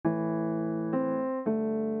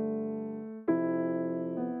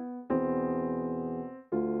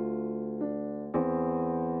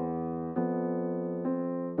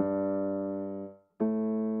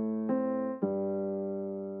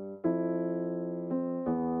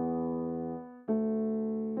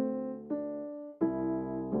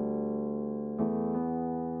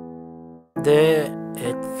There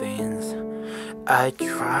it things. I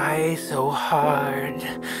try so hard.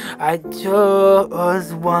 I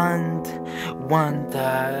just want one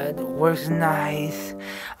that works nice.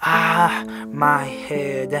 My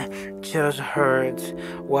head just hurts.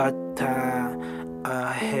 What the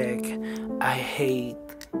heck? I hate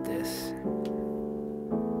this.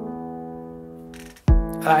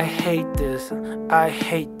 I hate this. I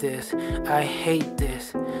hate this. I hate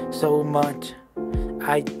this so much.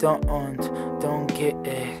 I don't get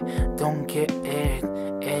it, don't get it,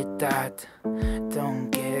 that, don't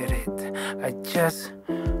get it. I just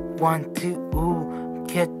want to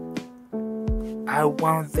get, I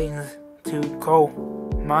want things to go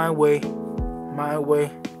my way, my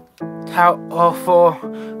way. How awful,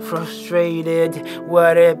 frustrated,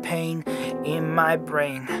 what a pain in my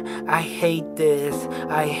brain. I hate this,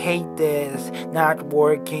 not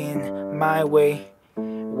working my way.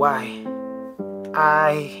 Why?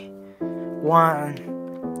 I want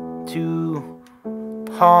to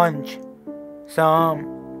punch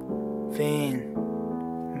something,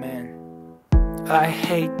 man. I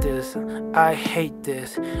hate this, I hate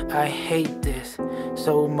this, I hate this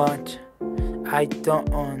so much. I don't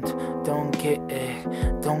get it,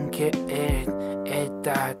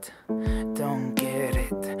 that, don't get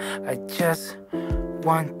it. I just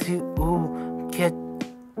want to get,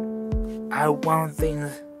 I want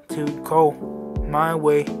things to go my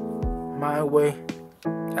way, my way.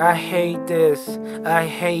 I hate this, I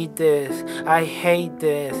hate this, I hate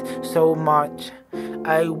this so much.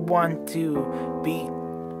 I want to be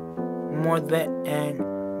more than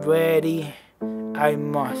ready. I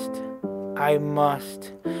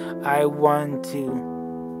want to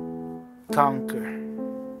conquer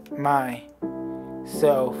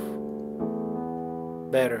myself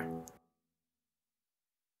better.